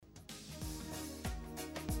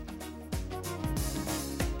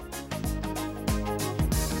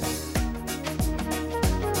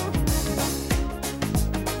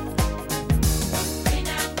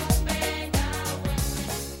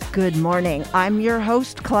Good morning. I'm your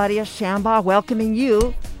host, Claudia Shambaugh, welcoming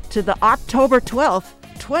you to the October 12th,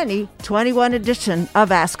 2021 edition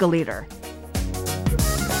of Ask a Leader.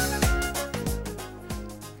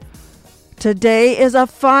 Today is a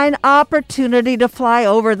fine opportunity to fly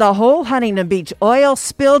over the whole Huntington Beach oil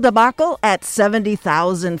spill debacle at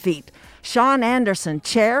 70,000 feet. Sean Anderson,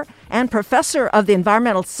 Chair and Professor of the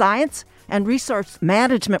Environmental Science and Resource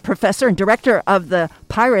Management Professor and Director of the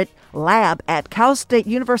Pirate Lab at Cal State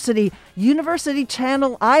University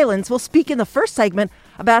Channel Islands, will speak in the first segment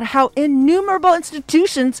about how innumerable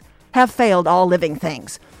institutions have failed all living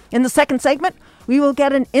things. In the second segment, we will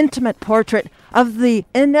get an intimate portrait of the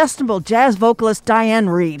inestimable jazz vocalist Dianne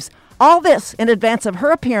Reeves. All this in advance of her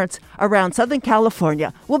appearance around Southern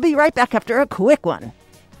California. We'll be right back after a quick one.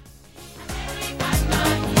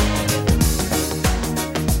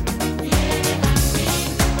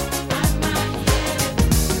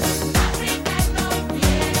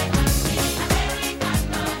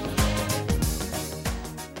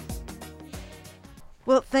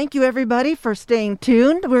 Well, thank you, everybody, for staying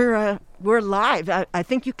tuned. We're live. I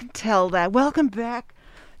think you can tell that. Welcome back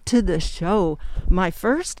to the show. My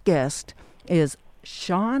first guest is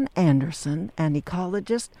Sean Anderson, an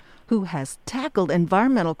ecologist who has tackled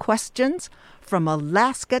environmental questions from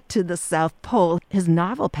Alaska to the South Pole. His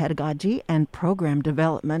novel pedagogy and program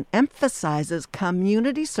development emphasizes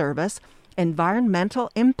community service,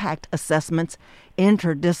 environmental impact assessments,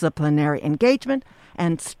 interdisciplinary engagement,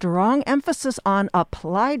 and strong emphasis on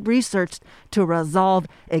applied research to resolve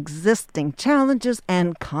existing challenges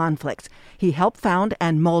and conflicts. He helped found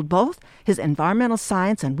and mold both his environmental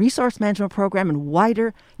science and resource management program and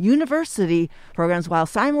wider university programs while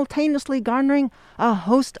simultaneously garnering a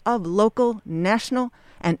host of local, national,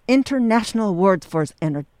 and international awards for his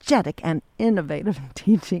energetic and innovative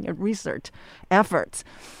teaching and research efforts.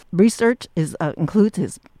 Research includes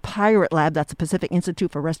his Pirate Lab, that's the Pacific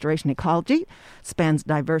Institute for Restoration Ecology, spans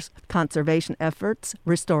diverse conservation efforts,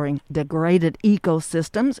 restoring degraded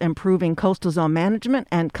ecosystems, improving coastal zone management,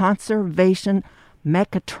 and conservation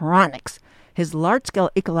mechatronics. His large-scale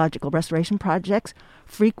ecological restoration projects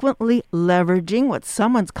frequently leveraging what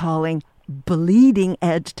someone's calling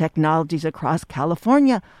bleeding-edge technologies across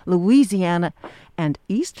California, Louisiana, and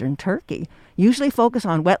eastern Turkey, usually focus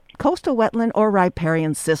on coastal wetland or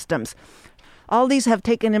riparian systems. All these have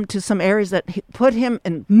taken him to some areas that put him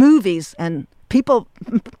in movies, and people,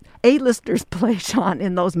 A-listers play Sean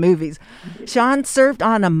in those movies. Sean served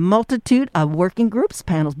on a multitude of working groups,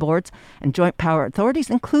 panels, boards, and joint power authorities,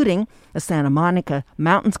 including the Santa Monica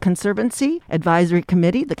Mountains Conservancy Advisory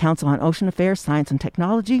Committee, the Council on Ocean Affairs, Science and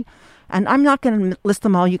Technology. And I'm not going to list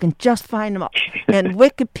them all. You can just find them in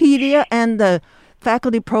Wikipedia and the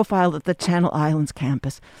faculty profile at the Channel Islands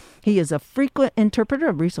campus. He is a frequent interpreter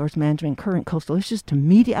of resource management and current coastal issues to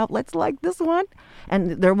media outlets like this one.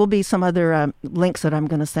 And there will be some other links that I'm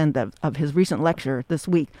going to send of his recent lecture this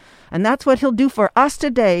week. And that's what he'll do for us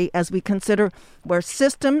today as we consider where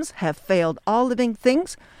systems have failed all living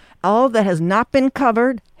things, all that has not been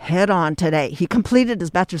covered head on today. He completed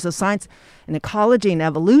his Bachelor's of Science in Ecology and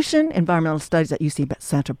Evolution, Environmental Studies at UC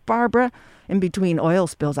Santa Barbara, in between oil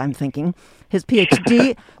spills, I'm thinking. His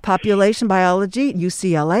PhD, Population Biology,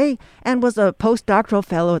 UCLA, and was a postdoctoral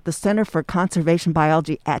fellow at the Center for Conservation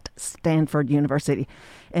Biology at Stanford University.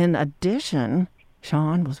 In addition,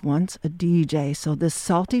 Sean was once a DJ, so this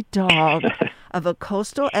salty dog of a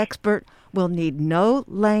coastal expert will need no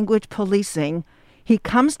language policing. He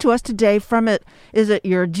comes to us today from is it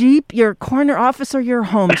your Jeep, your corner office, or your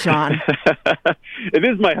home, Sean? It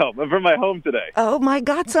is my home. I'm from my home today. Oh, my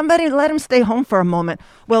God. Somebody let him stay home for a moment.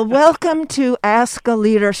 Well, welcome to Ask a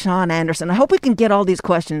Leader, Sean Anderson. I hope we can get all these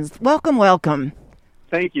questions. Welcome, welcome.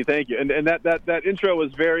 Thank you. And that intro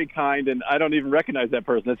was very kind, and I don't even recognize that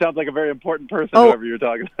person. It sounds like a very important person, whoever you're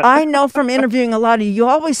talking about. I know from interviewing a lot of you. You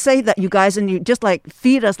always say that, you guys, and you just like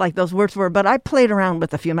feed us like those words were, but I played around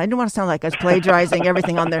with a few, and I didn't want to sound like I was plagiarizing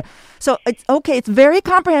everything on there. So it's okay. It's very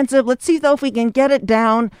comprehensive. Let's see, though, if we can get it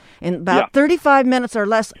down in about 35 minutes or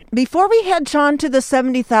less. Before we head, Sean, to the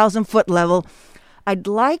 70,000-foot level, I'd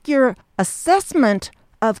like your assessment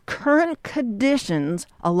of current conditions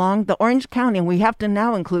along the Orange County, and we have to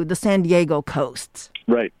now include the San Diego coasts.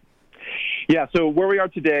 Right. Yeah, so where we are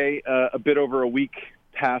today, a bit over a week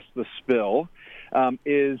past the spill,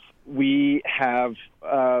 is we have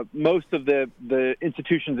most of the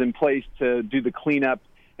institutions in place to do the cleanup,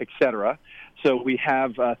 et cetera. So we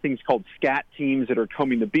have things called SCAT teams that are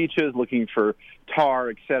combing the beaches, looking for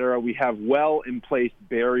tar, et cetera. We have well-in-place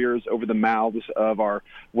barriers over the mouths of our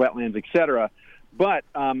wetlands, et cetera. But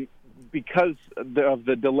because of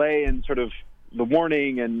the delay in sort of the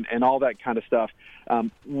warning and all that kind of stuff.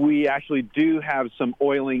 We actually do have some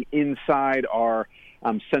oiling inside our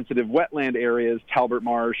sensitive wetland areas, Talbot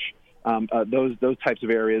Marsh, those types of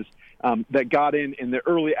areas that got in the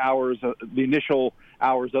early hours, the initial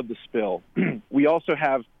hours of the spill. We also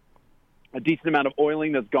have a decent amount of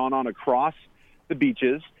oiling that's gone on across the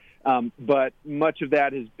beaches, but much of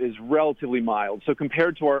that is relatively mild. So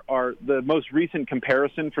compared to the most recent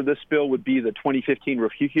comparison for this spill would be the 2015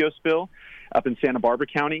 Refugio spill up in Santa Barbara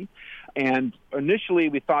County. And initially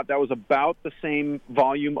we thought that was about the same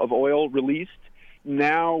volume of oil released.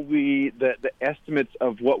 Now the estimates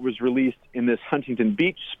of what was released in this Huntington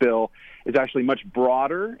Beach spill is actually much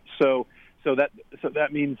broader. So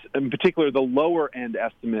that means in particular the lower end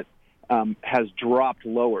estimate has dropped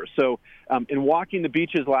lower. So in walking the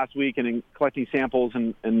beaches last week and in collecting samples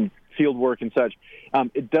and field work and such,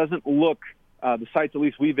 it doesn't look, the sites at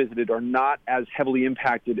least we visited are not as heavily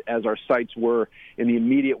impacted as our sites were in the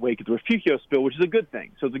immediate wake of the Refugio spill, which is a good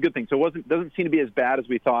thing. So it's a good thing. So it doesn't seem to be as bad as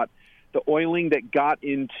we thought. The oiling that got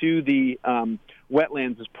into the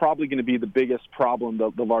wetlands is probably going to be the biggest problem,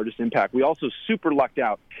 the largest impact. We also super lucked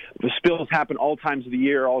out. The spills happen all times of the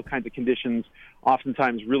year, all kinds of conditions,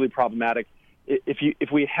 oftentimes really problematic.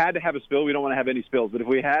 If we had to have a spill, we don't want to have any spills, but if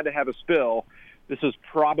we had to have a spill, this is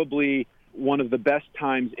probably one of the best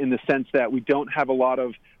times in the sense that we don't have a lot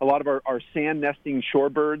of our sand nesting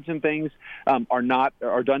shorebirds and things are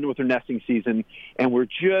done with their nesting season, and we're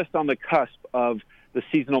just on the cusp of the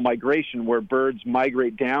seasonal migration where birds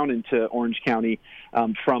migrate down into Orange County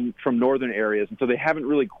from northern areas. And so they haven't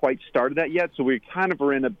really quite started that yet. So we kind of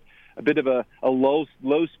are in a bit of a low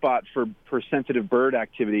spot for sensitive bird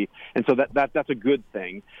activity. And so that's a good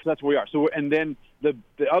thing. So that's where we are. So, and then the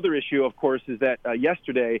other issue, of course, is that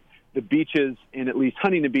yesterday the beaches in at least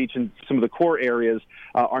Huntington Beach and some of the core areas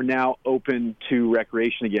are now open to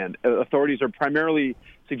recreation again. Authorities are primarily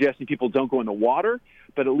suggesting people don't go in the water,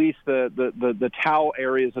 but at least the towel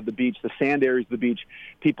areas of the beach, the sand areas of the beach,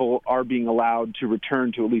 people are being allowed to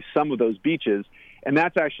return to at least some of those beaches. And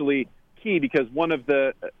that's actually key because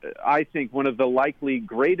I think one of the likely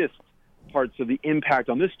greatest parts of the impact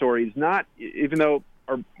on this story is not, even though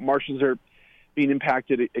our marshes are being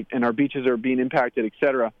impacted and our beaches are being impacted, et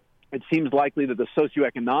cetera, it seems likely that the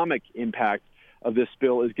socioeconomic impact of this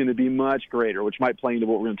spill is going to be much greater, which might play into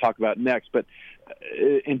what we're going to talk about next. But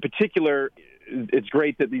in particular, it's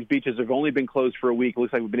great that these beaches have only been closed for a week. It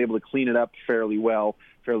looks like we've been able to clean it up fairly well,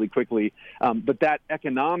 fairly quickly. But that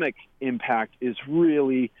economic impact is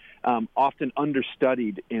really often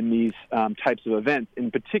understudied in these types of events,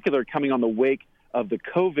 in particular coming on the wake of the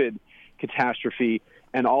COVID catastrophe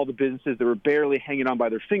and all the businesses that were barely hanging on by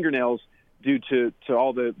their fingernails due to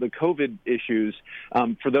all the COVID issues.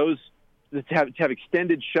 For those to have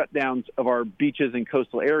extended shutdowns of our beaches and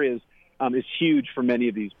coastal areas is huge for many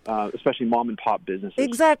of these, especially mom-and-pop businesses.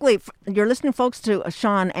 Exactly. You're listening, folks, to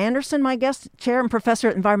Sean Anderson, my guest, Chair and Professor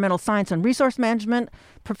of Environmental Science and Resource Management,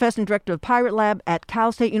 Professor and Director of Pirate Lab at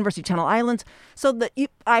Cal State University Channel Islands. So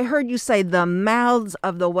I heard you say the mouths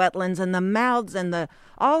of the wetlands and the mouths and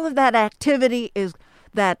all of that activity is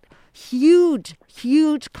that huge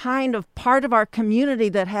kind of part of our community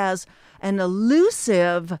that has an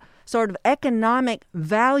elusive sort of economic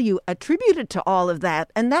value attributed to all of that.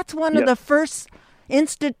 And that's one of the first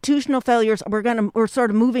institutional failures. We're sort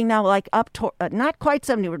of moving now like up to not quite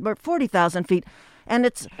 70, but 40,000 feet. And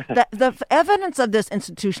it's the evidence of this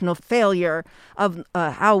institutional failure of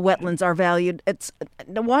how wetlands are valued. It's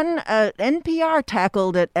the one NPR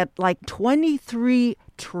tackled it at like 23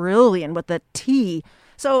 trillion with a T.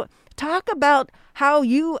 So talk about how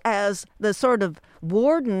you, as the sort of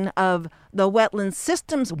warden of the wetland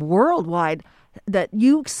systems worldwide, that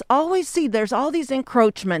you always see there's all these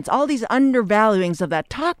encroachments, all these undervaluings of that.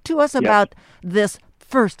 Talk to us about this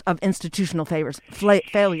first of institutional failures. I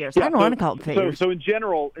don't want to call it failures. So in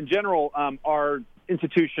general, our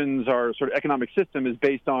institutions, our sort of economic system is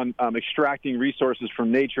based on extracting resources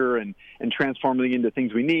from nature and transforming into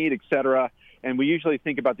things we need, et cetera. And we usually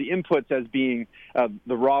think about the inputs as being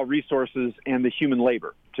the raw resources and the human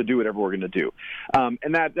labor to do whatever we're going to do.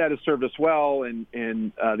 And that has served us well in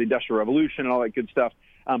the Industrial Revolution and all that good stuff.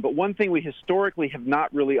 But one thing we historically have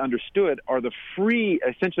not really understood are the free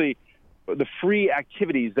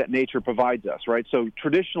activities that nature provides us, right? So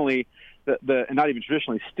traditionally, and not even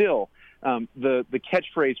traditionally, still, the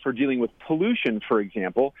catchphrase for dealing with pollution, for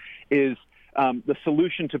example, is the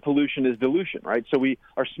solution to pollution is dilution, right? So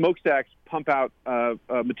our smokestacks pump out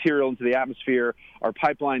material into the atmosphere, our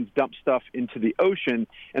pipelines dump stuff into the ocean,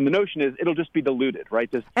 and the notion is it'll just be diluted,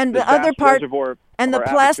 right? This the other part, and the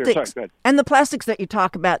plastics, sorry, and the plastics that you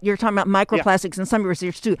talk about, you're talking about microplastics and some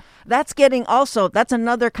research too. That's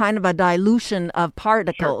another kind of a dilution of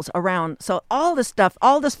particles around. So all this stuff,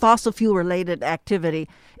 all this fossil fuel related activity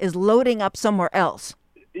is loading up somewhere else.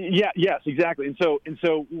 Yes, exactly. And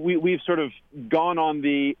so we've sort of gone on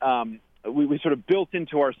the we sort of built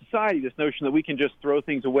into our society this notion that we can just throw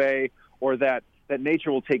things away, or that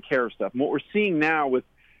nature will take care of stuff. And what we're seeing now with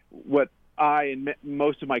what I and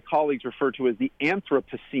most of my colleagues refer to as the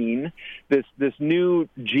Anthropocene, this new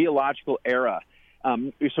geological era.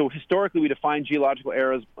 So historically, we define geological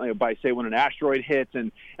eras by, say, when an asteroid hits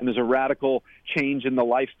and there's a radical change in the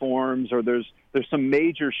life forms, or there's some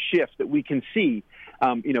major shift that we can see,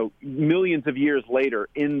 millions of years later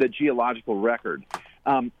in the geological record.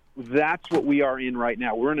 That's what we are in right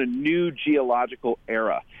now. We're in a new geological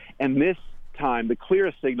era. And this time, the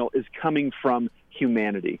clearest signal is coming from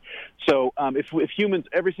humanity. So if humans,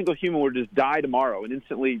 every single human were to just die tomorrow and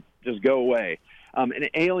instantly just go away, and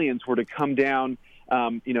aliens were to come down,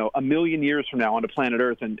 a million years from now onto planet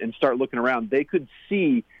Earth and start looking around, they could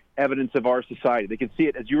see evidence of our society. They could see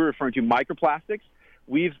it, as you were referring to, microplastics.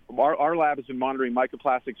 Our lab has been monitoring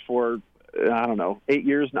microplastics for 9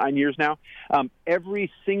 years now.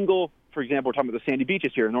 Every single, for example, we're talking about the sandy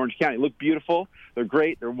beaches here in Orange County. They look beautiful. They're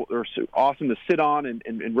great. They're awesome to sit on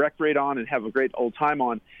and recreate on and have a great old time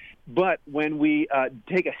on. But when we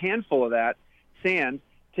take a handful of that sand,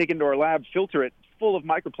 take it into our lab, filter it, full of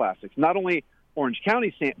microplastics. Not only Orange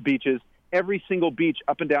County beaches, every single beach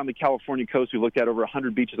up and down the California coast. We looked at over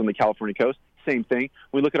 100 beaches on the California coast. Same thing.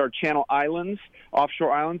 We look at our Channel Islands,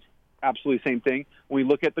 offshore islands. Absolutely same thing. When we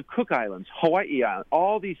look at the Cook Islands, Hawaii Island,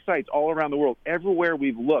 all these sites all around the world, everywhere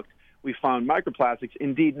we've looked, we found microplastics.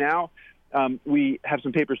 Indeed, now we have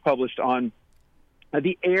some papers published on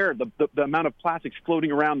the air, the amount of plastics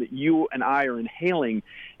floating around that you and I are inhaling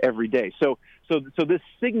every day. So this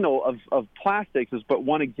signal of plastics is but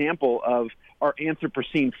one example of our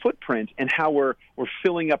Anthropocene footprint and how we're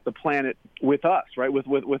filling up the planet with us, right?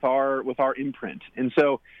 With our imprint. And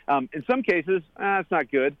so in some cases, it's not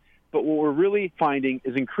good. But what we're really finding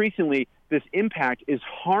is increasingly this impact is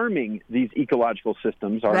harming these ecological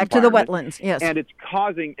systems. Back to the wetlands, yes. And it's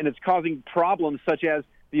causing problems such as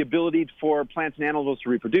the ability for plants and animals to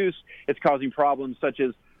reproduce. It's causing problems such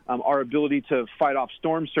as our ability to fight off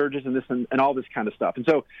storm surges and all this kind of stuff. And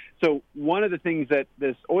so one of the things that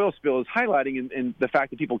this oil spill is highlighting, and the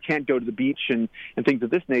fact that people can't go to the beach and things of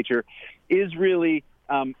this nature, is really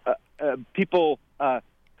people.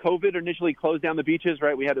 COVID initially closed down the beaches,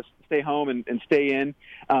 right? We had to stay home and stay in.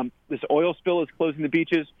 This oil spill is closing the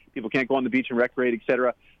beaches. People can't go on the beach and recreate, et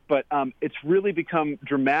cetera. But it's really become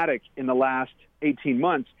dramatic in the last 18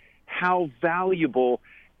 months how valuable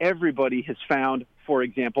everybody has found, for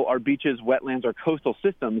example, our beaches, wetlands, our coastal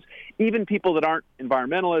systems, even people that aren't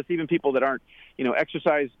environmentalists, even people that aren't,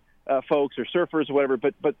 exercise folks or surfers or whatever,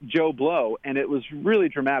 but Joe Blow. And it was really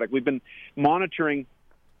dramatic. We've been monitoring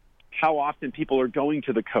how often people are going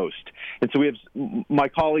to the coast. And so we have, my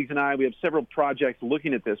colleagues and I, we have several projects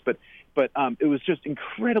looking at this, but it was just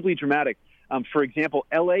incredibly dramatic. For example,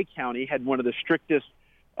 LA County had one of the strictest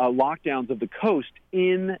lockdowns of the coast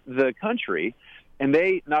in the country. And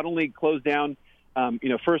they not only closed down,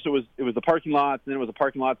 first it was the parking lots, and then it was the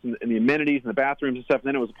parking lots and the amenities and the bathrooms and stuff. And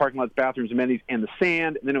then it was the parking lots, bathrooms, amenities, and the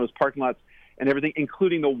sand. And then it was parking lots and everything,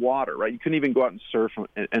 including the water, right? You couldn't even go out and surf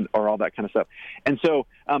or all that kind of stuff. And so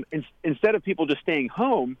instead of people just staying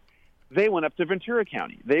home, they went up to Ventura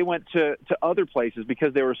County. They went to other places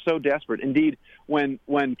because they were so desperate. Indeed, when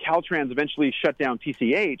Caltrans eventually shut down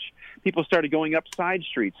TCH, people started going up side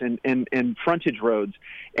streets and frontage roads,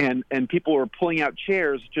 and people were pulling out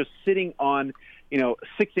chairs, just sitting on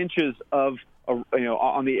 6 inches of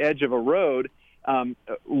on the edge of a road,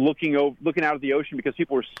 looking out at the ocean, because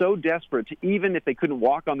people were so desperate to, even if they couldn't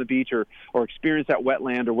walk on the beach or experience that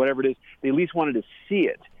wetland or whatever it is, they at least wanted to see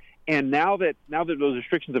it. And now that those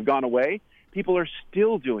restrictions have gone away, people are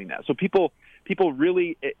still doing that. So people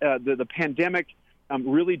really, the pandemic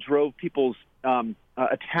really drove people's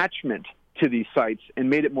attachment to these sites and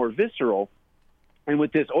made it more visceral. And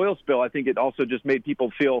with this oil spill, I think it also just made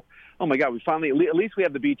people feel, oh my God, we finally, at least we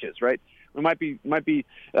have the beaches, right? We might be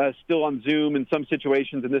still on Zoom in some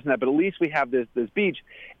situations and this and that, but at least we have this beach.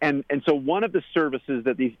 And so one of the services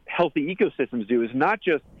that these healthy ecosystems do is not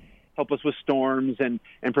just help us with storms and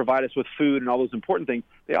provide us with food and all those important things.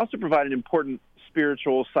 They also provide an important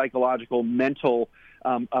spiritual, psychological, mental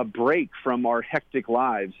a break from our hectic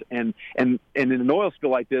lives. And in an oil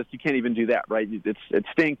spill like this, you can't even do that, right? It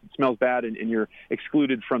stinks, it smells bad, and you're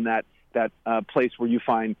excluded from that place where you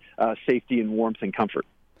find safety and warmth and comfort.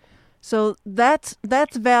 So that's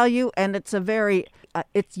value, and it's a very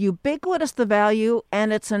it's ubiquitous, the value,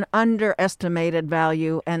 and it's an underestimated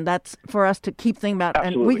value, and that's for us to keep thinking about.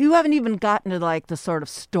 Absolutely. And you haven't even gotten to like the sort of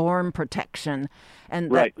storm protection, and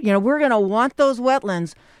right. that, we're going to want those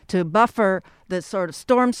wetlands to buffer the sort of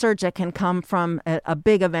storm surge that can come from a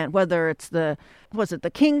big event, whether it's the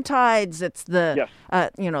king tides, it's the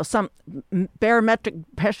yes. Some barometric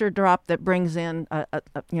pressure drop that brings in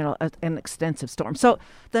an extensive storm. So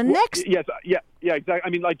the next exactly. I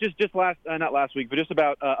mean, like just not last week, but just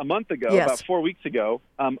about a month ago, yes. about 4 weeks ago,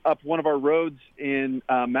 up one of our roads in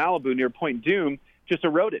Malibu near Point Dume just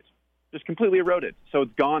eroded. Just completely eroded. So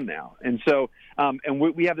it's gone now. And so, and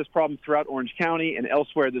we have this problem throughout Orange County and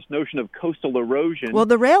elsewhere, this notion of coastal erosion. Well,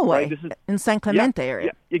 the railway right? in San Clemente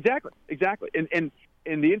area. Yeah, exactly. And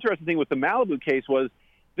the interesting thing with the Malibu case was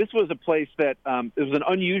this was a place that it was an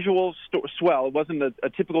unusual swell. It wasn't a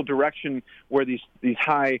typical direction where these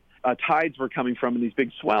high tides were coming from and these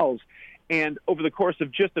big swells. And over the course of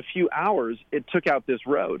just a few hours, it took out this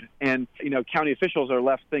road. And, county officials are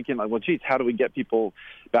left thinking, like, well, geez, how do we get people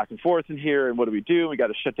back and forth in here? And what do we do? We got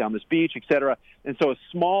to shut down this beach, et cetera. And so a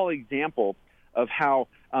small example of how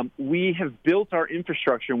we have built our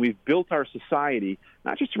infrastructure and we've built our society,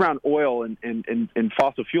 not just around oil and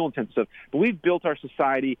fossil fuel intensive stuff, but we've built our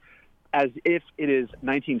society as if it is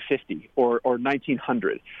 1950 or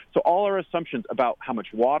 1900. So all our assumptions about how much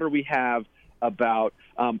water we have, about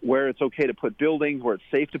where it's okay to put buildings, where it's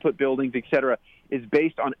safe to put buildings, et cetera, is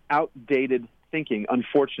based on outdated thinking,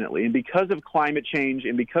 unfortunately. And because of climate change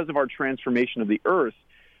and because of our transformation of the earth,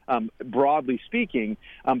 broadly speaking,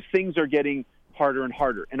 things are getting harder and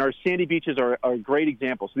harder. And our sandy beaches are a great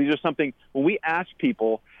example. So these are something, when we ask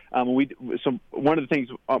people, so one of the things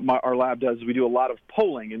our lab does is we do a lot of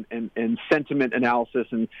polling and sentiment analysis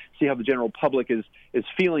and see how the general public is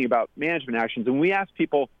feeling about management actions. And we ask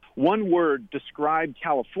people, one word, describe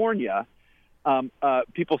California.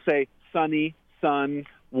 People say sunny, sun,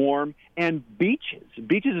 warm, and beaches.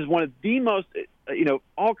 Beaches is one of the most,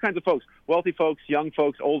 all kinds of folks, wealthy folks, young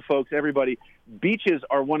folks, old folks, everybody. Beaches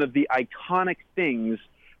are one of the iconic things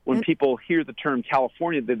when people hear the term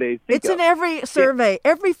California that they think it's in every survey,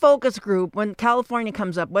 every focus group. When California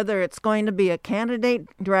comes up, whether it's going to be a candidate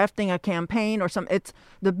drafting a campaign or something,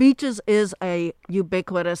 the beaches is a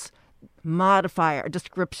ubiquitous modifier,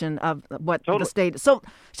 description of what the state is. So,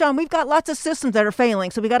 Sean, we've got lots of systems that are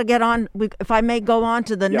failing, so we got to get on. If I may go on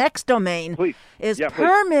to the next domain, please.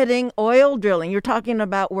 Permitting oil drilling. You're talking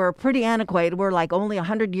about we're pretty antiquated. We're like only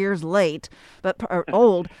 100 years late, but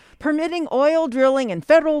old. Permitting oil drilling in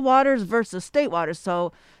federal waters versus state waters.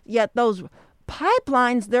 So, yet those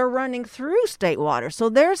pipelines, they're running through state waters. So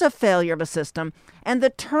there's a failure of a system. And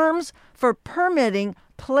the terms for permitting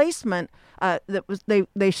placement,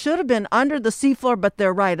 they should have been under the seafloor, but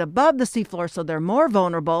they're right above the seafloor, so they're more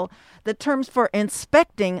vulnerable. The terms for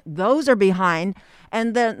inspecting, those are behind,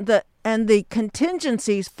 and then the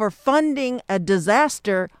contingencies for funding a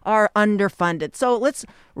disaster are underfunded. So let's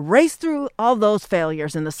race through all those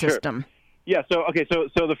failures in the system. Sure. Yeah.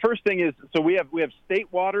 So the first thing is, so we have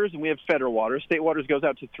state waters and we have federal waters. State waters goes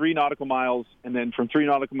out to 3 nautical miles, and then from 3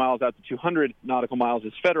 nautical miles out to 200 nautical miles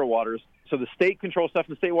is federal waters. So the state controls stuff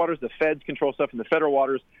in the state waters. The feds control stuff in the federal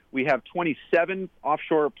waters. We have 27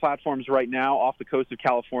 offshore platforms right now off the coast of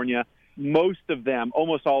California. Most of them,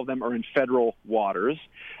 almost all of them, are in federal waters,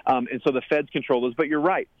 and so the feds control those. But you're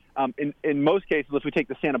right. In most cases, if we take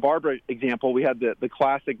the Santa Barbara example, we had the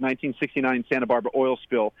classic 1969 Santa Barbara oil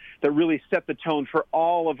spill that really set the tone for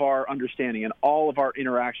all of our understanding and all of our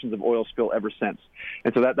interactions of oil spill ever since.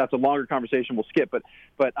 And so that's a longer conversation we'll skip.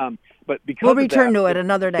 But because we'll return to it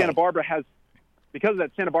another day. Santa Barbara has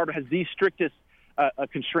the strictest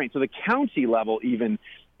constraints. So the county level, even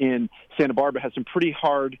in Santa Barbara, has some pretty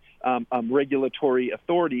hard regulatory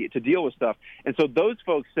authority to deal with stuff. And so those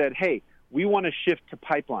folks said, hey, we want to shift to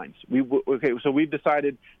pipelines. So we've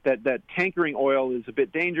decided that tankering oil is a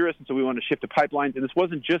bit dangerous, and so we want to shift to pipelines. And this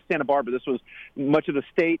wasn't just Santa Barbara. This was much of the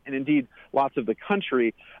state, and indeed lots of the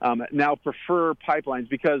country now prefer pipelines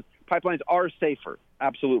because pipelines are safer.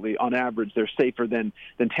 Absolutely, on average, they're safer than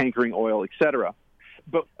tankering oil, et cetera.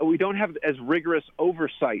 But we don't have as rigorous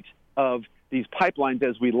oversight of these pipelines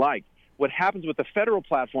as we like. What happens with the federal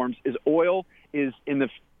platforms is oil is in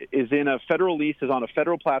a federal lease, is on a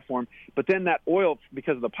federal platform, but then that oil,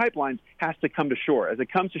 because of the pipelines, has to come to shore. As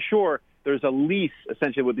it comes to shore, there's a lease.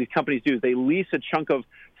 Essentially what these companies do is they lease a chunk of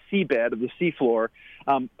seabed, of the seafloor,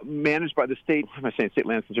 managed by the state. What am I saying? State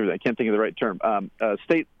Lands Conservancy. I can't think of the right term.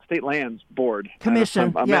 State Lands Board.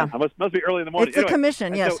 Commission. I must be early in the morning. It's a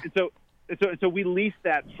commission. Yes. So we lease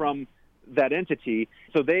that from that entity.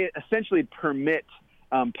 So they essentially permit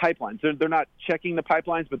pipelines. They're not checking the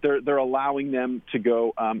pipelines, but they're allowing them to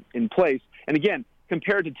go in place. And again,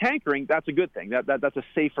 compared to tankering, that's a good thing. That's a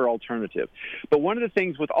safer alternative. But one of the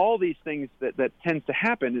things with all these things that tends to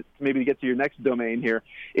happen, maybe to get to your next domain here,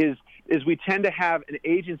 is we tend to have an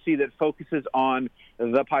agency that focuses on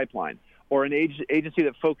the pipeline, or an agency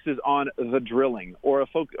that focuses on the drilling, or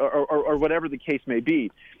whatever the case may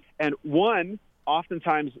be. And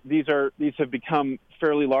oftentimes these have become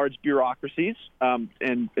fairly large bureaucracies,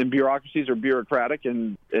 and bureaucracies are bureaucratic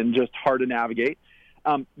and just hard to navigate.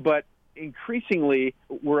 But increasingly,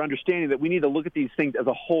 we're understanding that we need to look at these things as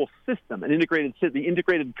a whole system, the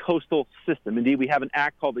integrated coastal system. Indeed, we have an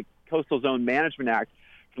act called the Coastal Zone Management Act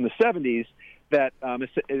from the 70s that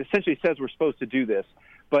it essentially says we're supposed to do this,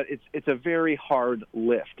 but it's a very hard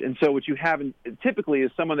lift. And so what you have typically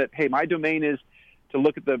is someone that, hey, my domain is to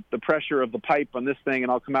look at the pressure of the pipe on this thing,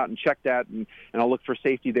 and I'll come out and check that, and I'll look for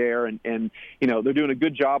safety there. And they're doing a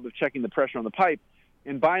good job of checking the pressure on the pipe.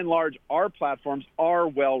 And by and large, our platforms are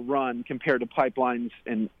well run compared to pipelines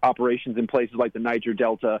and operations in places like the Niger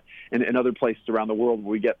Delta and other places around the world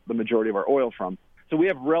where we get the majority of our oil from. So we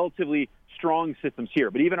have relatively strong systems here.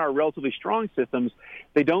 But even our relatively strong systems,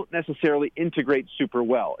 they don't necessarily integrate super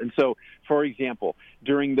well. And so, for example,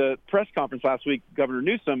 during the press conference last week, Governor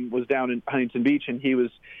Newsom was down in Huntington Beach, and he was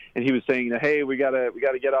saying that, hey, we gotta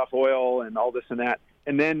get off oil and all this and that.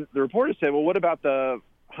 And then the reporter said, well, what about the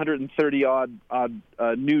 130 odd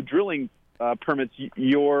new drilling permits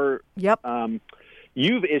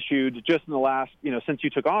you've issued just in the last, since you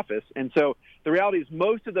took office? And so the reality is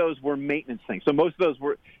most of those were maintenance things. So most of those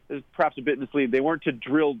were, perhaps a bit misleading, they weren't to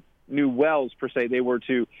drill new wells per se. They were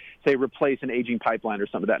to, say, replace an aging pipeline or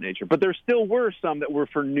something of that nature. But there still were some that were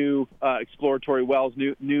for new exploratory wells,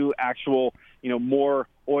 new actual, more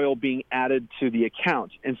oil being added to the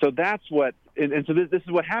account. And so that's what, and so this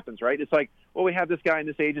is what happens, right? It's like, well, we have this guy in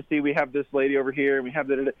this agency, we have this lady over here, and we have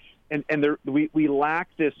that, and we lack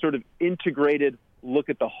this sort of integrated look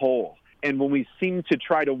at the whole. And when we seem to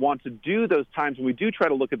try to want to do those times when we do try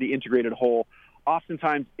to look at the integrated whole,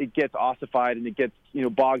 oftentimes it gets ossified and it gets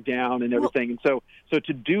bogged down and everything. And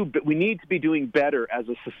but we need to be doing better as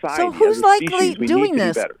a society. So who's likely doing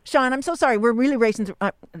this? Sean, I'm so sorry. We're really racing through.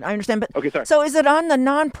 I understand, but okay, sorry. So is it on the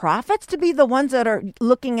nonprofits to be the ones that are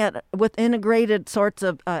looking at with integrated sorts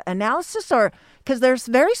of analysis, or because there's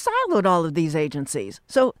very siloed all of these agencies?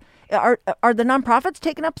 So are the nonprofits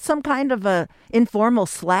taking up some kind of a informal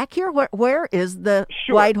slack here? Where is the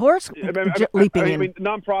white horse leaping in? I mean,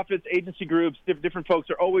 nonprofits, agency groups, different folks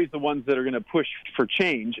are always the ones that are going to push for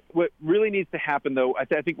change. What really needs to happen, though, I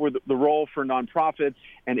think where the role for nonprofits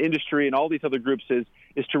and industry and all these other groups is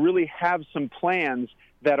to really have some plans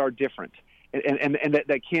that are different and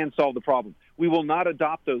that can solve the problem. We will not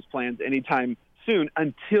adopt those plans anytime soon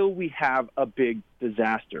until we have a big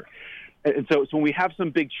disaster. And so when we have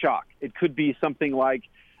some big shock, it could be something like,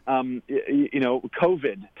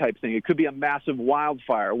 COVID type thing. It could be a massive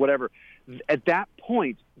wildfire, whatever. At that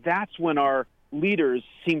point, that's when our leaders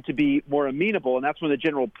seem to be more amenable, and that's when the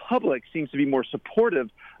general public seems to be more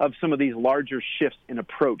supportive of some of these larger shifts in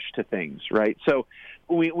approach to things, right? So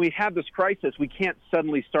when we have this crisis, we can't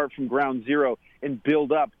suddenly start from ground zero and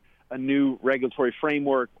build up a new regulatory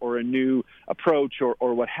framework or a new approach or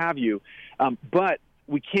what have you. But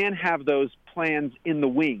we can have those plans in the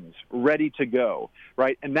wings, ready to go,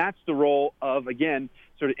 right? And that's the role of, again,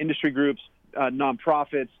 sort of industry groups,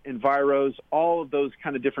 nonprofits, enviros, all of those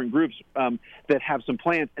kind of different groups that have some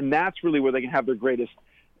plans. And that's really where they can have their greatest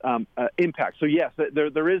impact. So, yes,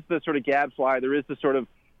 there is the sort of gadfly. There is the sort of,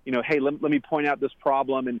 hey, let me point out this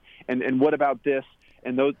problem and what about this?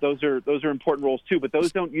 And those are important roles too, but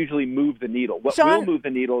those don't usually move the needle. What will move the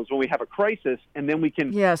needle is when we have a crisis, and then we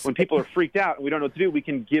can, when people are freaked out and we don't know what to do, we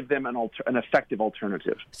can give them an effective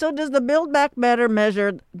alternative. So does the Build Back Better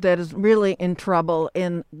measure that is really in trouble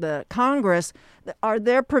in the Congress, are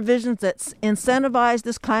there provisions that incentivize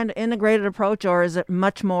this kind of integrated approach, or is it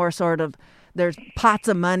much more sort of there's pots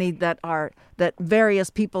of money that various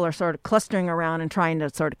people are sort of clustering around and trying to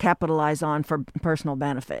sort of capitalize on for personal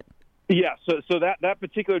benefit? Yeah, so that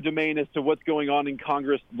particular domain as to what's going on in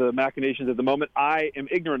Congress, the machinations at the moment, I am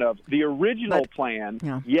ignorant of. The original plan,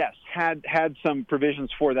 yes, had some provisions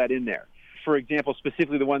for that in there. For example,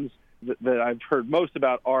 specifically the ones that I've heard most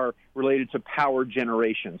about are related to power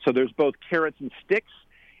generation. So there's both carrots and sticks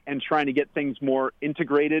and trying to get things more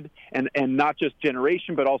integrated and not just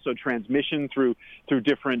generation, but also transmission through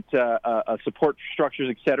different support structures,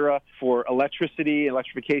 et cetera, for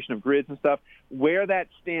electrification of grids and stuff. Where that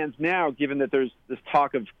stands now, given that there's this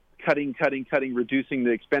talk of cutting, reducing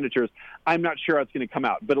the expenditures, I'm not sure how it's going to come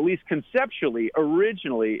out. But at least conceptually,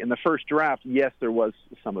 originally, in the first draft, yes, there was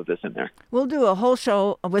some of this in there. We'll do a whole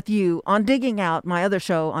show with you on Digging Out, my other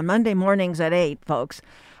show, on Monday mornings at 8, folks.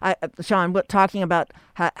 Sean, talking about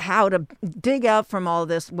how to dig out from all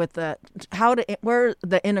this with where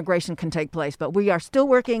the integration can take place. But we are still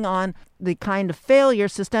working on the kind of failure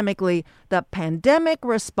systemically. The pandemic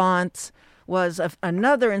response was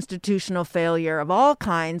another institutional failure of all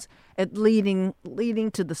kinds, leading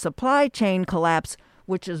to the supply chain collapse,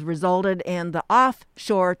 which has resulted in the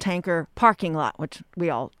offshore tanker parking lot, which we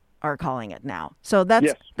all are calling it now. So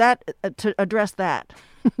that's to address that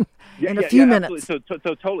in a few minutes. Absolutely.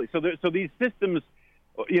 So totally. So these systems,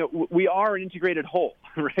 we are an integrated whole,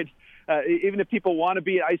 right? Even if people want to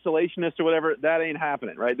be isolationists or whatever, that ain't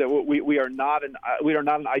happening, right? That we are not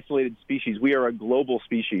an isolated species. We are a global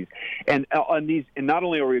species, and not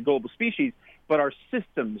only are we a global species, but our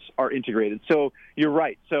systems are integrated. So you're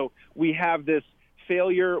right. So we have this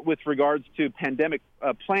failure with regards to pandemic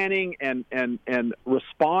planning and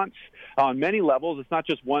response on many levels. It's not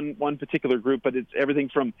just one particular group, but it's everything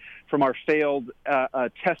from our failed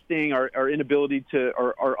testing, our inability to,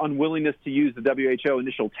 our unwillingness to use the WHO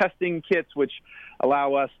initial testing kits, which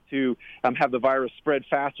allow us to have the virus spread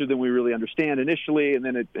faster than we really understand initially, and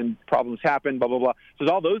then problems happen, blah, blah, blah. So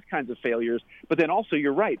there's all those kinds of failures. But then also,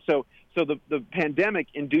 you're right. So the pandemic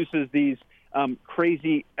induces these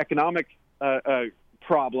crazy economic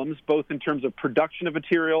problems, both in terms of production of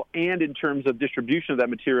material and in terms of distribution of that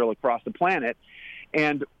material across the planet.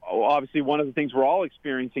 And obviously, one of the things we're all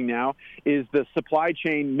experiencing now is the supply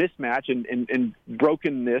chain mismatch and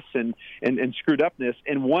brokenness and screwed upness.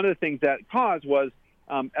 And one of the things that caused was,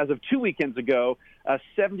 as of 2 weekends ago,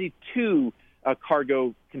 72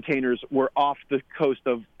 cargo containers were off the coast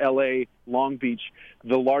of L.A., Long Beach,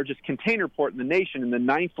 the largest container port in the nation and the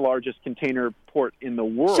 9th largest container port in the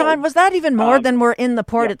world. Sean, was that even more than were in the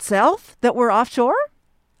port itself that were offshore?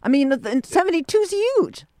 I mean, 72 is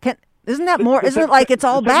huge. Isn't that more? Isn't it like it's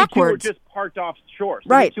all backwards? 72 were just parked offshore. 72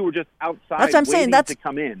 right. were just outside. That's what I'm saying. To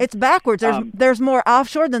come in. It's backwards. There's more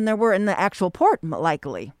offshore than there were in the actual port,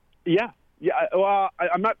 likely. Yeah. Well,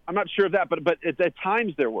 I'm not sure of that, but at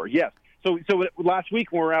times there were. Yes. So last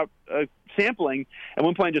week when we were out sampling, at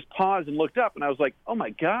one point I just paused and looked up, and I was like, oh,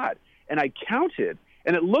 my God. And I counted,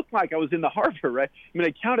 and it looked like I was in the harbor, right? I mean,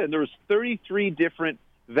 I counted, and there was 33 different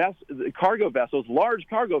cargo vessels, large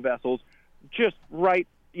cargo vessels, just right,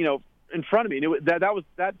 in front of me. And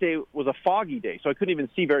that day was a foggy day, so I couldn't even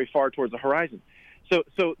see very far towards the horizon.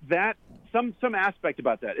 So that some aspect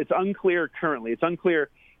about that, it's unclear currently. It's unclear.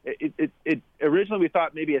 It originally we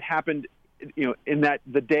thought maybe it happened in that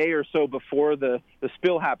the day or so before the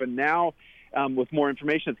spill happened. Now, with more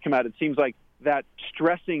information that's come out, it seems like that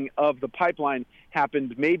stressing of the pipeline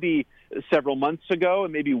happened maybe several months ago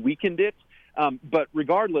and maybe weakened it. But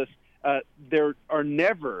regardless, there are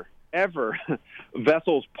never, ever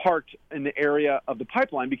vessels parked in the area of the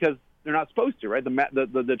pipeline because they're not supposed to, right?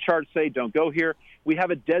 The charts say don't go here. We have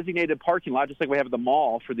a designated parking lot, just like we have at the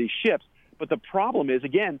mall for these ships. But the problem is,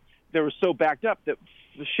 again, they were so backed up that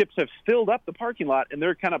the ships have filled up the parking lot, and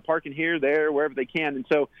they're kind of parking here, there, wherever they can. And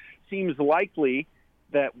so it seems likely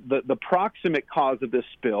that the proximate cause of this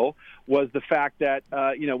spill was the fact that,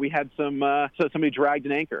 we had somebody dragged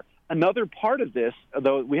an anchor. Another part of this,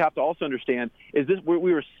 though, we have to also understand, is this we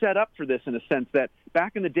were set up for this in a sense that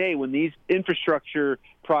back in the day when these infrastructure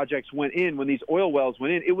projects went in, when these oil wells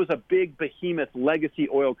went in, it was a big behemoth legacy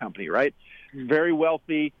oil company, right? Very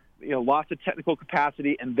wealthy, lots of technical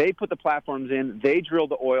capacity, and they put the platforms in, they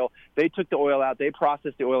drilled the oil, they took the oil out, they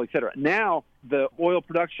processed the oil, et cetera. Now, the oil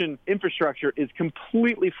production infrastructure is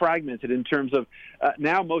completely fragmented in terms of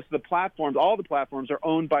now most of the platforms, all the platforms are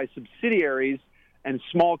owned by subsidiaries and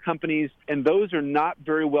small companies, and those are not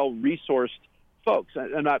very well resourced folks.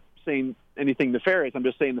 I'm not saying anything nefarious. I'm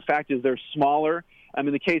just saying the fact is they're smaller. In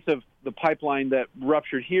the case of the pipeline that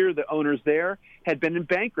ruptured here, the owners there had been in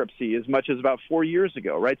bankruptcy as much as about 4 years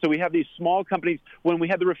ago, right? So we have these small companies. When we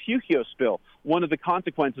had the Refugio spill, one of the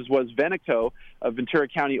consequences was Veneco, a Ventura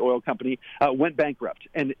County oil company, went bankrupt.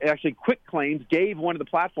 And actually Quick Claims gave one of the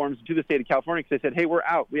platforms to the state of California because they said, hey, we're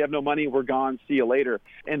out. We have no money. We're gone. See you later.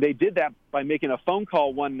 And they did that by making a phone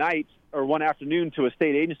call one night or one afternoon to a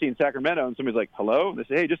state agency in Sacramento. And somebody's like, hello? And they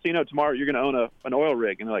say, hey, just so you know, tomorrow you're going to own an oil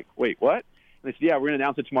rig. And they're like, wait, what? And they said, yeah, we're going to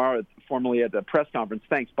announce it tomorrow formally at the press conference.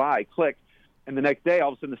 Thanks, bye, click. And the next day,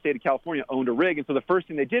 all of a sudden, the state of California owned a rig. And so the first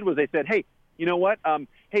thing they did was they said, hey, you know what?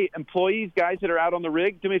 Hey, employees, guys that are out on the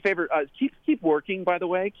rig, do me a favor. Keep working, by the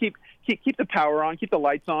way. Keep the power on. Keep the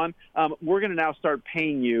lights on. We're going to now start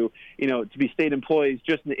paying you, to be state employees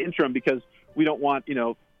just in the interim because we don't want,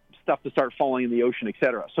 stuff to start falling in the ocean, et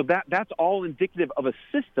cetera. So that's all indicative of a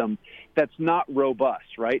system that's not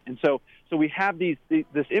robust, right? And so we have this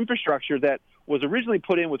infrastructure that was originally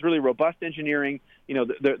put in with really robust engineering.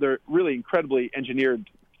 They're really incredibly engineered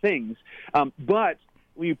things. But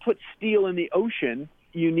when you put steel in the ocean,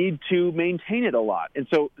 you need to maintain it a lot. And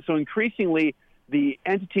so increasingly, the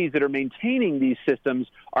entities that are maintaining these systems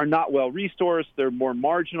are not well resourced. They're more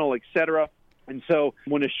marginal, et cetera. And so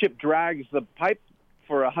when a ship drags the pipe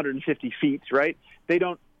for 150 feet, right, they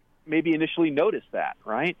don't maybe initially notice that,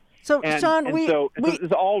 right? So, Sean,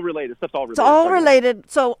 it's all related. Stuff's all related. It's all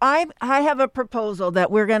related. So I have a proposal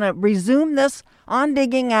that we're going to resume this on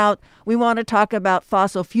Digging Out. We want to talk about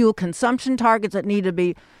fossil fuel consumption targets that need to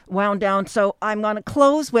be wound down. So I'm going to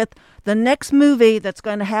close with the next movie that's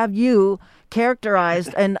going to have you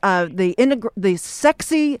characterized and the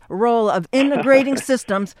sexy role of integrating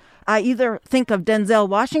systems. I either think of Denzel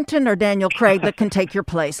Washington or Daniel Craig that can take your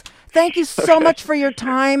place. Thank you so much for your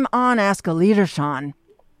time on Ask a Leader, Sean.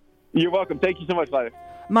 You're welcome. Thank you so much, Lyda.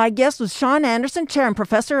 My guest was Sean Anderson, Chair and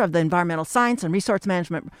Professor of the Environmental Science and Resource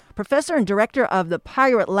Management, Professor and Director of the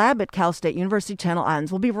Pirate Lab at Cal State University, Channel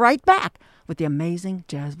Islands. We'll be right back with the amazing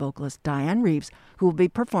jazz vocalist Dianne Reeves, who will be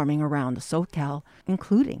performing around the SoCal,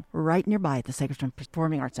 including right nearby at the Sacred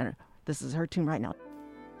Performing Arts Center. This is her tune right now.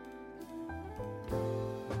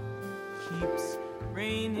 Keeps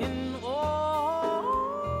raining all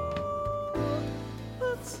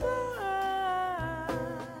the time.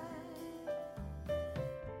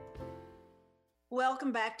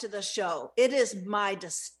 Welcome back to the show. It is my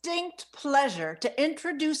distinct pleasure to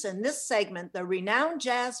introduce in this segment the renowned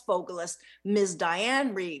jazz vocalist, Ms.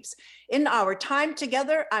 Dianne Reeves. In our time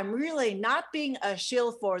together, I'm really not being a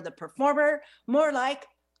shill for the performer, more like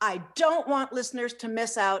I don't want listeners to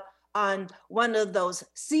miss out on one of those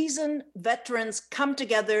seasoned veterans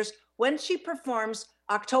come-togethers when she performs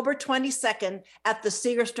October 22nd at the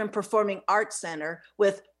Segerstrom Performing Arts Center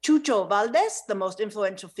with Chucho Valdez, the most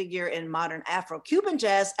influential figure in modern Afro-Cuban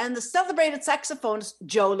jazz, and the celebrated saxophonist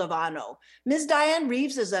Joe Lovano. Ms. Dianne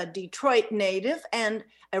Reeves is a Detroit native and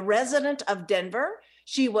a resident of Denver.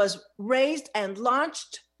 She was raised and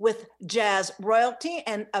launched with jazz royalty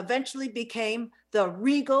and eventually became the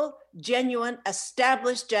regal, genuine,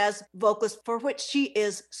 established jazz vocalist for which she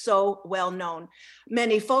is so well known.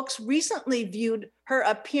 Many folks recently viewed her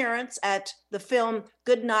appearance at the film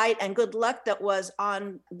Good Night and Good Luck that was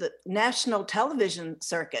on the national television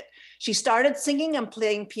circuit. She started singing and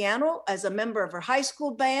playing piano as a member of her high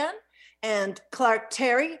school band, and Clark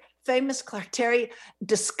Terry, famous Clark Terry,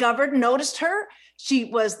 noticed her. She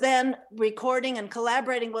was then recording and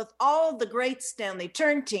collaborating with all the great Stanley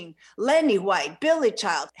Turrentine, Lenny White, Billy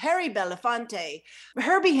Child, Harry Belafonte,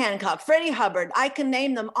 Herbie Hancock, Freddie Hubbard. I can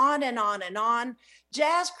name them on and on and on.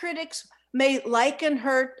 Jazz critics may liken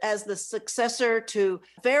her as the successor to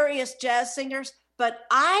various jazz singers, but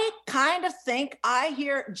I kind of think I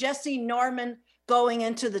hear Jesse Norman going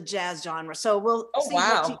into the jazz genre. So we'll see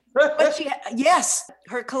what she yes,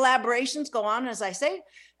 her collaborations go on. As I say,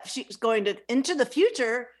 she's going to, into the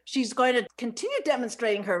future, she's going to continue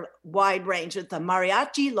demonstrating her wide range with the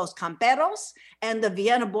mariachi, Los Camperos, and the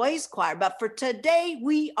Vienna Boys Choir. But for today,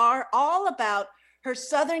 we are all about her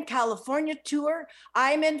Southern California tour.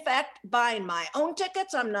 I'm in fact buying my own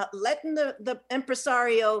tickets. I'm not letting the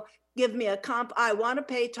impresario give me a comp. I want to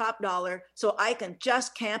pay top dollar so I can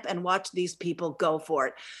just camp and watch these people go for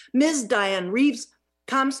it. Ms. Dianne Reeves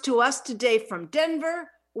comes to us today from Denver.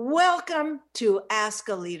 Welcome to Ask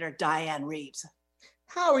a Leader, Dianne Reeves.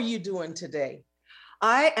 How are you doing today?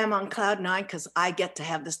 I am on cloud nine because I get to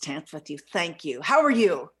have this chance with you. Thank you. How are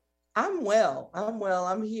you? I'm well.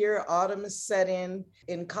 I'm here. Autumn is set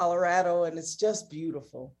in Colorado, and it's just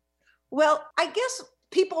beautiful. Well, I guess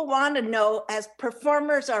people want to know, as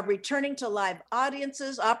performers are returning to live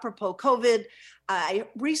audiences, apropos COVID, I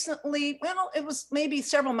recently, it was maybe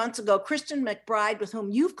several months ago, Christian McBride, with whom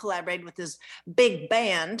you've collaborated with his big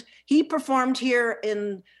band, he performed here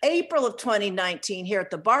in April of 2019 here at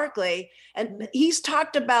the Barclay. And he's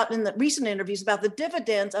talked about in the recent interviews about the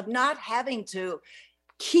dividends of not having to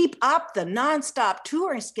keep up the nonstop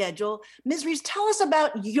touring schedule. Ms. Reeves, tell us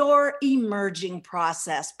about your emerging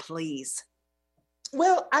process, please.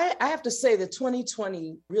 Well, I have to say that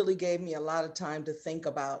 2020 really gave me a lot of time to think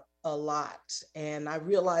about a lot. And I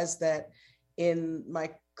realized that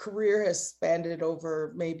my career has spanned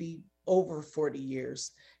over 40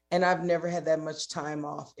 years. And I've never had that much time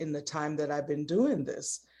off in the time that I've been doing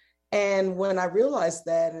this. And when I realized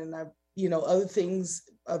that, and other things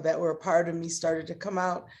that were a part of me started to come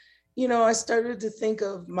out, I started to think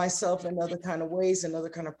of myself in other kind of ways and other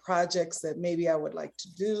kind of projects that maybe I would like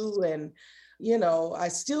to do. And, I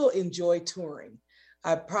still enjoy touring.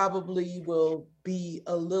 I probably will be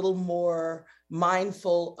a little more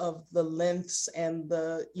mindful of the lengths and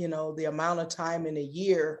the amount of time in a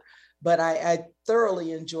year, but I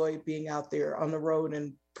thoroughly enjoy being out there on the road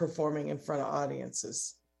and performing in front of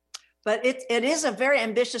audiences. But it is a very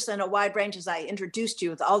ambitious and a wide range, as I introduced you,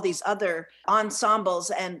 with all these other ensembles,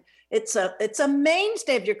 and it's a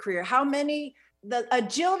mainstay of your career. The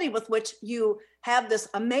agility with which you have this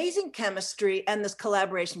amazing chemistry and this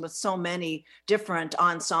collaboration with so many different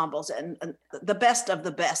ensembles and the best of the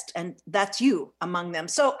best, and that's you among them.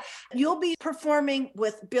 So you'll be performing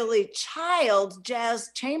with Billy Child's Jazz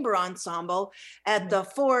Chamber Ensemble at the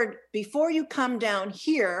Ford before you come down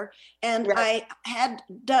here. And right. I had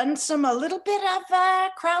done a little bit of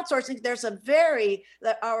crowdsourcing. There's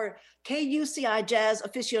our KUCI Jazz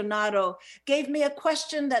aficionado gave me a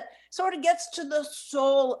question that sort of gets to the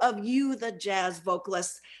soul of you, the jazz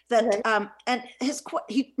vocalist. That and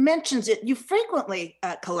he mentions it. You frequently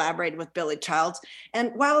collaborate with Billy Childs,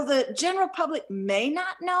 and while the general public may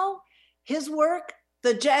not know his work,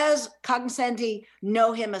 the jazz cognoscenti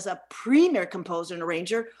know him as a premier composer and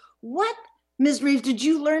arranger. What, Ms. Reeves, did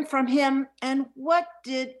you learn from him, and what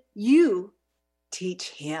did you teach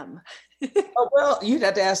him? Oh, well, you'd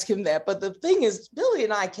have to ask him that. But the thing is, Billy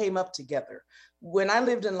and I came up together. When I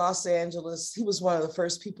lived in Los Angeles, he was one of the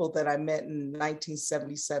first people that I met in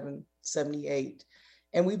 1977, 78.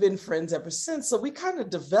 And we've been friends ever since. So we kind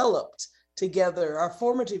of developed together. Our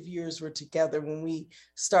formative years were together when we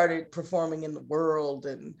started performing in the world.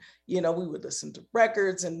 And, we would listen to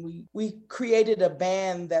records, and we created a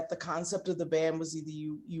band that the concept of the band was either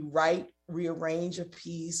you write, rearrange a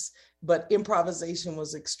piece, but improvisation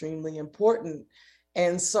was extremely important.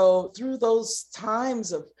 And so through those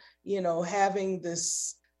times of, having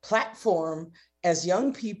this platform as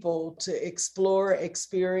young people to explore,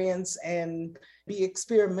 experience, and be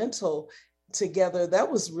experimental together, that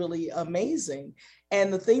was really amazing.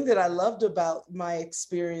 And the thing that I loved about my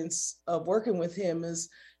experience of working with him is,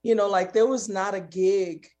 there was not a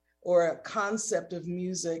gig or a concept of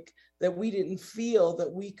music that we didn't feel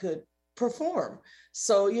that we could perform.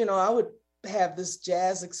 So, I would have this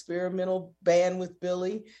jazz experimental band with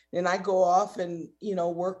Billy, and I go off and,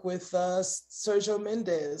 work with Sergio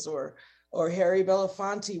Mendes or Harry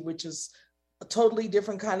Belafonte, which is a totally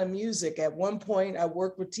different kind of music. At one point, I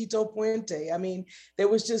worked with Tito Puente. I mean, there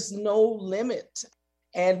was just no limit.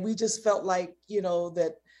 And we just felt like,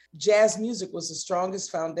 that jazz music was the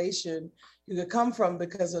strongest foundation you could come from,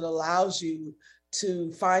 because it allows you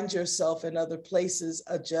to find yourself in other places,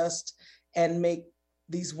 adjust, and make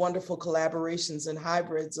these wonderful collaborations and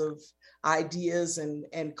hybrids of ideas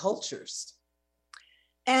and cultures.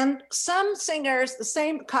 And some singers, the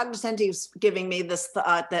same cognoscenti is giving me this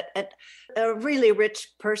thought that a really rich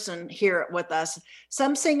person here with us,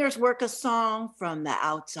 some singers work a song from the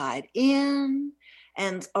outside in,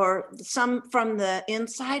 or some from the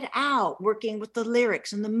inside out, working with the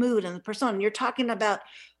lyrics and the mood and the persona. And you're talking about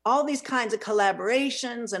all these kinds of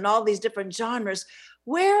collaborations and all these different genres.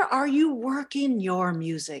 Where are you working your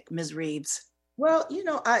music, Ms. Reeves? Well,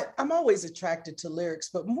 I'm always attracted to lyrics,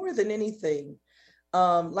 but more than anything,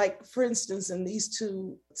 like for instance, in these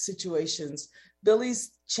two situations,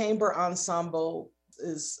 Billy's chamber ensemble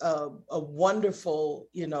is a wonderful,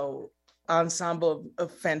 ensemble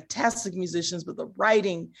of fantastic musicians, but the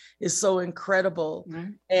writing is so incredible.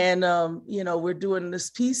 Mm-hmm. And, we're doing this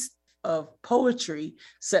piece of poetry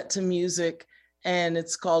set to music, and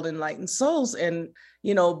it's called Enlightened Souls. And,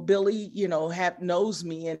 Billy, knows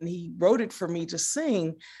me, and he wrote it for me to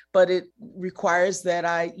sing, but it requires that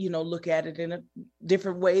I, look at it in a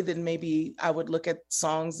different way than maybe I would look at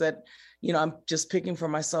songs that, I'm just picking for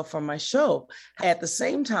myself from my show. At the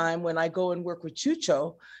same time, when I go and work with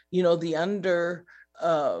Chucho, the under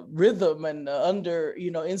rhythm and under,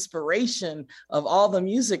 inspiration of all the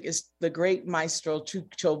music is the great maestro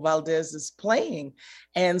Chucho Valdez is playing.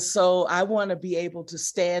 And so I want to be able to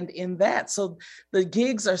stand in that. So the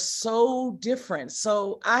gigs are so different.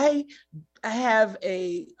 So I have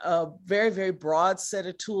a very, very broad set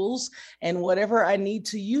of tools, and whatever I need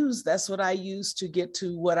to use, that's what I use to get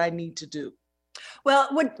to what I need to do. Well,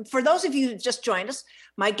 for those of you who just joined us,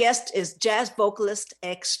 my guest is jazz vocalist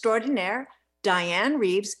extraordinaire, Dianne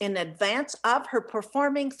Reeves in advance of her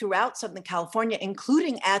performing throughout Southern California,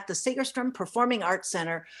 including at the Segerstrom Performing Arts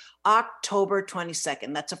Center, October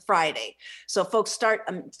 22nd. That's a Friday. So folks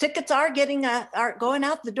tickets are going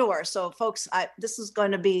out the door. So folks, this is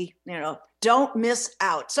going to be, don't miss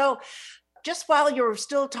out. So just while you're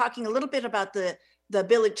still talking a little bit about the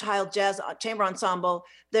Billy Child Jazz Chamber Ensemble,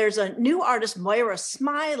 there's a new artist, Moira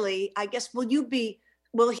Smiley. I guess, will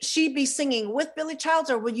she be singing with Billy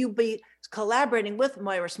Childs, or will you be collaborating with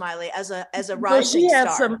Moira Smiley as a rising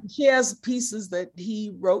star? She has pieces that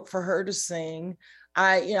he wrote for her to sing.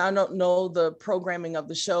 I don't know the programming of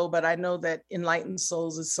the show, but I know that Enlightened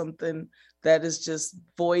Souls is something that is just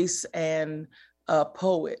voice and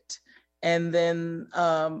poet. And then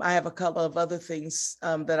I have a couple of other things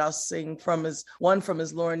that I'll sing one from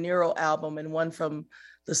his Laura Nyro album and one from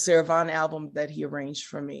the Sarah Vaughan album that he arranged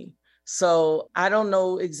for me. So I don't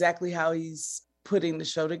know exactly how he's putting the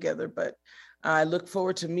show together, but I look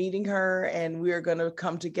forward to meeting her, and we are going to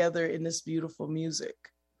come together in this beautiful music.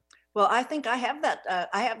 Well, I think I have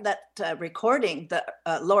that recording, the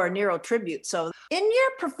Laura Nyro tribute. So in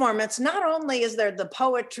your performance, not only is there the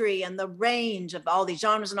poetry and the range of all these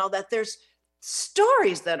genres and all that, there's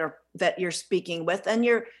stories that you're speaking with, and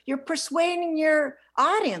you're persuading your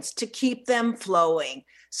audience to keep them flowing.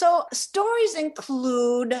 So stories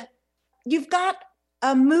include, you've got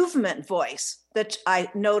a movement voice that I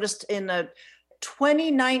noticed in a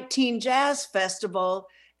 2019 jazz festival,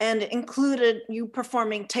 and included you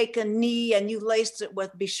performing Take a Knee, and you laced it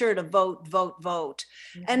with Be Sure to Vote, Vote, Vote.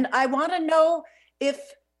 Mm-hmm. And I want to know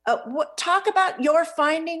talk about your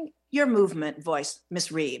finding your movement voice,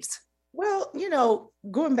 Miss Reeves. Well,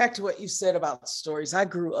 going back to what you said about stories, I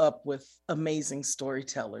grew up with amazing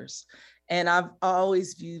storytellers, and I've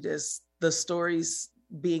always viewed as the stories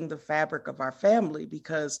being the fabric of our family,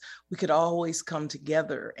 because we could always come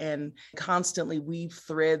together and constantly weave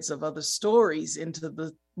threads of other stories into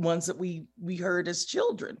the ones that we heard as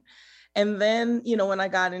children. And then, when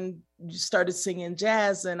I started singing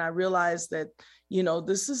jazz, and I realized that,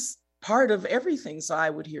 this is part of everything. So I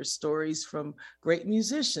would hear stories from great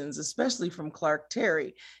musicians, especially from Clark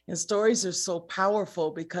Terry. And stories are so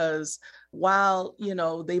powerful because while,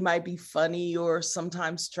 they might be funny or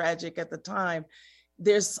sometimes tragic at the time,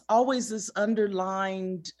 there's always this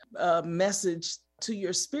underlined message to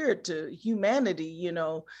your spirit, to humanity,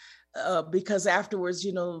 because afterwards,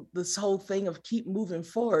 this whole thing of keep moving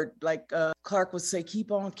forward, like Clark would say,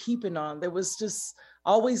 keep on keeping on. There was just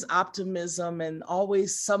always optimism and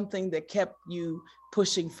always something that kept you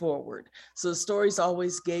pushing forward. So the stories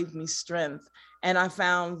always gave me strength. And I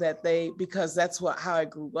found that because that's how I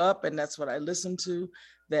grew up and that's what I listened to,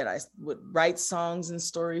 that I would write songs in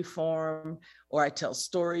story form, or I tell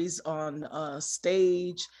stories on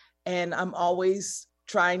stage. And I'm always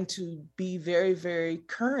trying to be very, very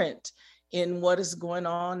current in what is going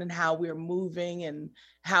on and how we're moving and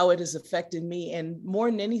how it has affected me. And more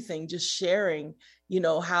than anything, just sharing,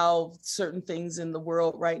 how certain things in the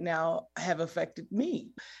world right now have affected me.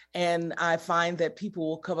 And I find that people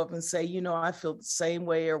will come up and say, I feel the same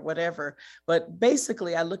way or whatever. But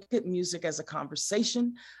basically, I look at music as a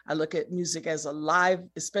conversation. I look at music as a live,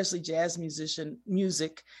 especially jazz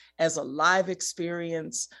music as a live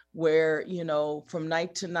experience where, from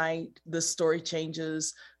night to night, the story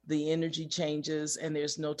changes, the energy changes, and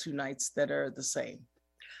there's no two nights that are the same.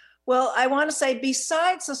 Well, I want to say,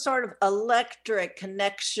 besides the sort of electric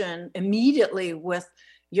connection immediately with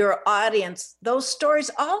your audience, those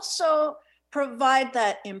stories also provide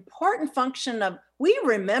that important function of, we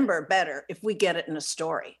remember better if we get it in a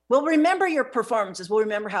story. We'll remember your performances. We'll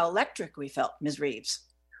remember how electric we felt, Ms. Reeves.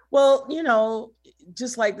 Well,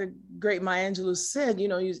 just like the great Maya Angelou said,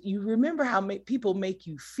 you remember how people make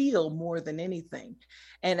you feel more than anything.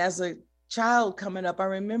 And as a child coming up, I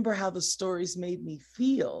remember how the stories made me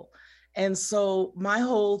feel. And so my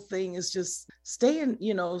whole thing is just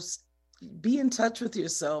be in touch with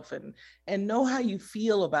yourself and know how you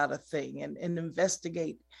feel about a thing and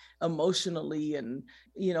investigate emotionally and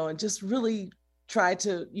just really try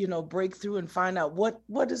to, break through and find out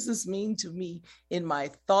what does this mean to me in my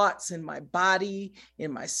thoughts, in my body,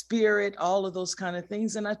 in my spirit, all of those kind of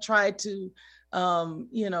things. And I try to,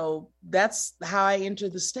 that's how I enter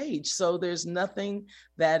the stage. So there's nothing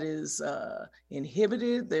that is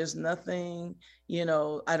inhibited. There's nothing,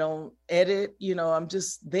 I don't edit, I'm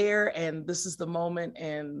just there and this is the moment,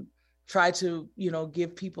 and try to,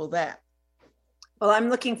 give people that. Well, I'm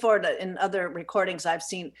looking forward to, in other recordings I've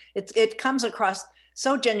seen, it comes across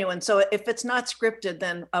so genuine. So if it's not scripted,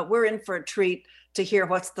 then we're in for a treat to hear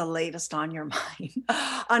what's the latest on your mind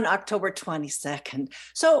on October 22nd.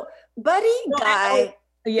 So Buddy Guy.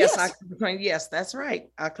 Yes, Yes. October 20, yes, that's right.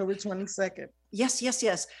 October 22nd. Yes, yes,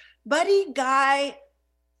 yes. Buddy Guy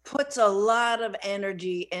puts a lot of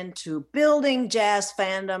energy into building jazz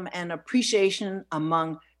fandom and appreciation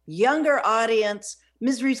among younger audience.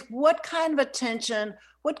 Ms. Reeves, what kind of attention,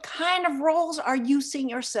 what kind of roles are you seeing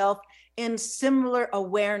yourself in similar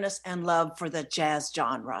awareness and love for the jazz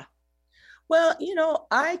genre? Well,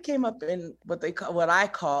 I came up in what I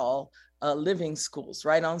call living schools,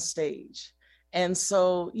 right on stage. And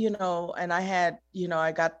so, and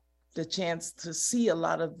I got the chance to see a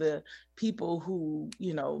lot of the people who,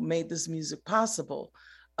 made this music possible.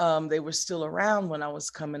 They were still around when I was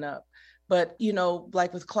coming up. But,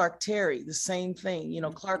 like with Clark Terry, the same thing.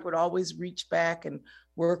 Clark would always reach back and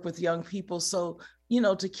work with young people. So,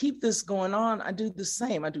 to keep this going on, I do the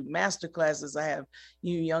same. I do master classes. I have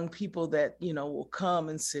young people that, will come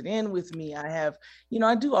and sit in with me. I have,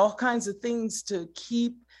 I do all kinds of things to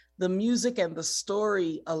keep the music and the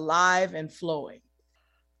story alive and flowing.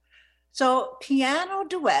 So Piano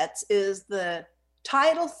Duets is the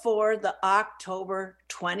title for the October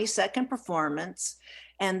 22nd performance.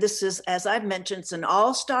 And this is, as I've mentioned, it's an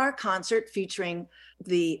all-star concert featuring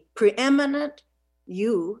the preeminent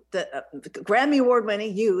the Grammy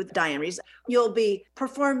Award-winning Dianne Reeves. You'll be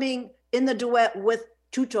performing in the duet with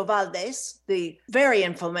Chucho Valdés, the very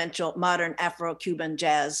influential modern Afro-Cuban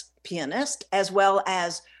jazz pianist, as well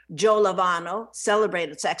as Joe Lovano,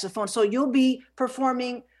 celebrated saxophone. So you'll be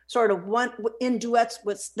performing sort of one in duets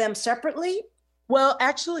with them separately? Well,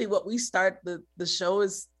 actually, what we start the show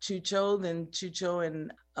is Chucho, then Chucho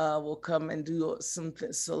and will come and do some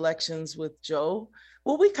selections with Joe.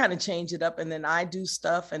 Well, we kind of change it up, and then I do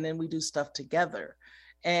stuff, and then we do stuff together.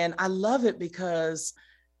 And I love it because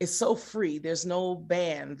it's so free. There's no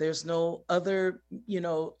band. There's no other,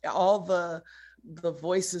 all the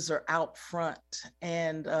voices are out front,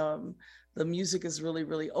 and the music is really,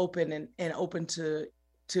 really open and open to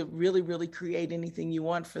really, really create anything you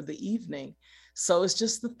want for the evening. So it's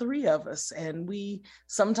just the three of us, and we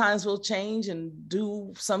sometimes will change and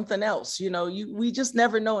do something else. We just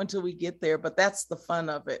never know until we get there, but that's the fun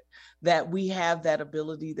of it, that we have that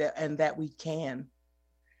ability and that we can.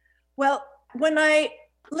 Well, when I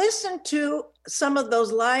listen to some of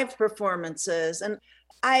those live performances, and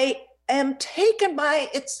I am taken by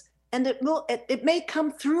it may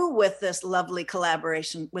come through with this lovely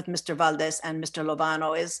collaboration with Mr. Valdés and Mr.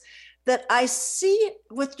 Lovano, is that I see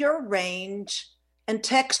with your range and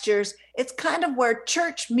textures, it's kind of where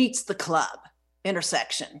church meets the club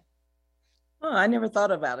intersection. Oh, I never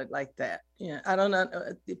thought about it like that. Yeah, I don't know.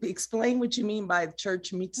 Explain what you mean by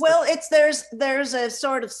church meets. Well, there's a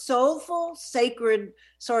sort of soulful, sacred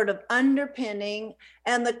sort of underpinning,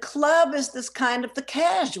 and the club is this kind of the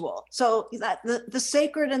casual. So that the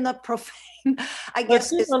sacred and the profane, I guess.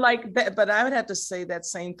 People like that, but I would have to say that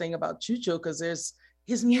same thing about Chucho, because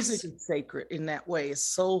his music is sacred in that way. It's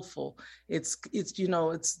soulful. It's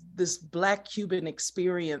this Black Cuban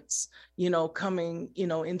experience, coming,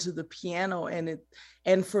 into the piano,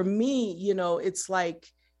 and for me, it's like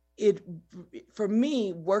for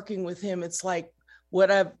me working with him, it's like what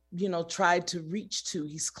I've, tried to reach to.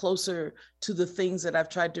 He's closer to the things that I've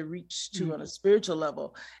tried to reach to on a spiritual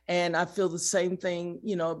level. And I feel the same thing,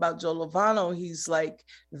 about Joe Lovano. He's like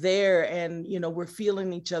there, and, we're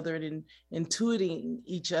feeling each other and intuiting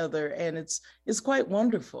each other. And it's quite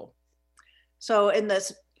wonderful. So in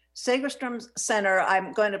this Segerstrom Center,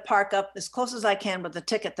 I'm going to park up as close as I can with the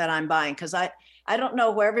ticket that I'm buying, because I don't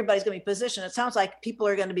know where everybody's going to be positioned. It sounds like people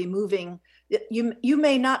are going to be moving. You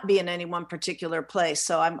may not be in any one particular place,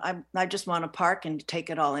 so I just want to park and take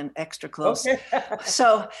it all in extra close. Okay.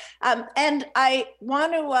 So, and I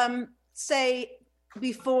want to say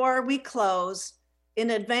before we close,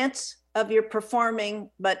 in advance of your performing,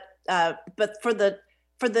 but for the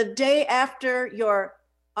day after your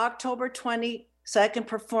October 22nd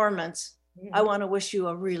performance, I want to wish you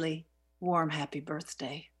a really warm, happy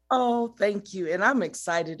birthday. Oh, thank you. And I'm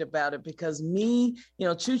excited about it because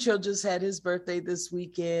Chucho just had his birthday this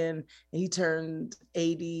weekend. He turned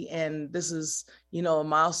 80, and this is, a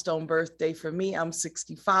milestone birthday for me. I'm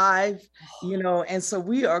 65, and so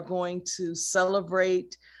we are going to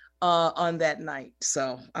celebrate on that night.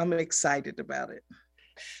 So I'm excited about it.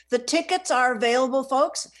 The tickets are available,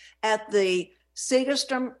 folks, at the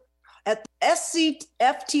Segerstrom at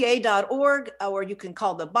scfta.org, or you can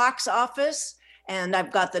call the box office. And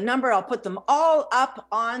I've got the number. I'll put them all up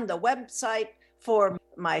on the website for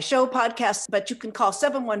my show podcast, but you can call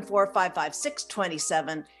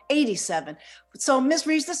 714-556-2787. So Ms.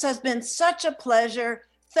 Reeves, this has been such a pleasure.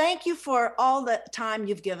 Thank you for all the time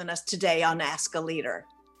you've given us today on Ask a Leader.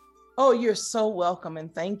 Oh, you're so welcome.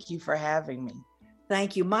 And thank you for having me.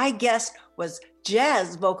 Thank you. My guest was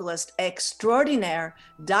jazz vocalist extraordinaire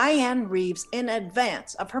Dianne Reeves in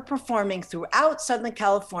advance of her performing throughout Southern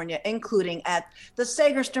California, including at the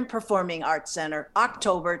Sagerstrom Performing Arts Center,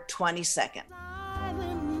 October 22nd.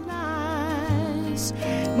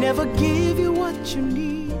 Never give you what you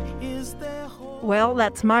need. Is there hope? Well,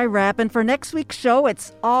 that's my wrap. And for next week's show,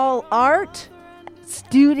 it's all art,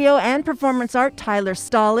 studio and performance art. Tyler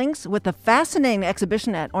Stallings with a fascinating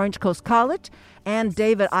exhibition at Orange Coast College, and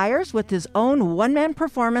David Ayers with his own one-man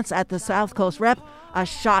performance at the South Coast Rep, A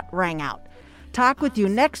Shot Rang Out. Talk with you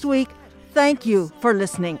next week. Thank you for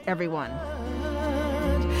listening, everyone.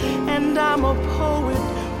 And I'm a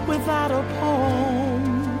poet without a poem.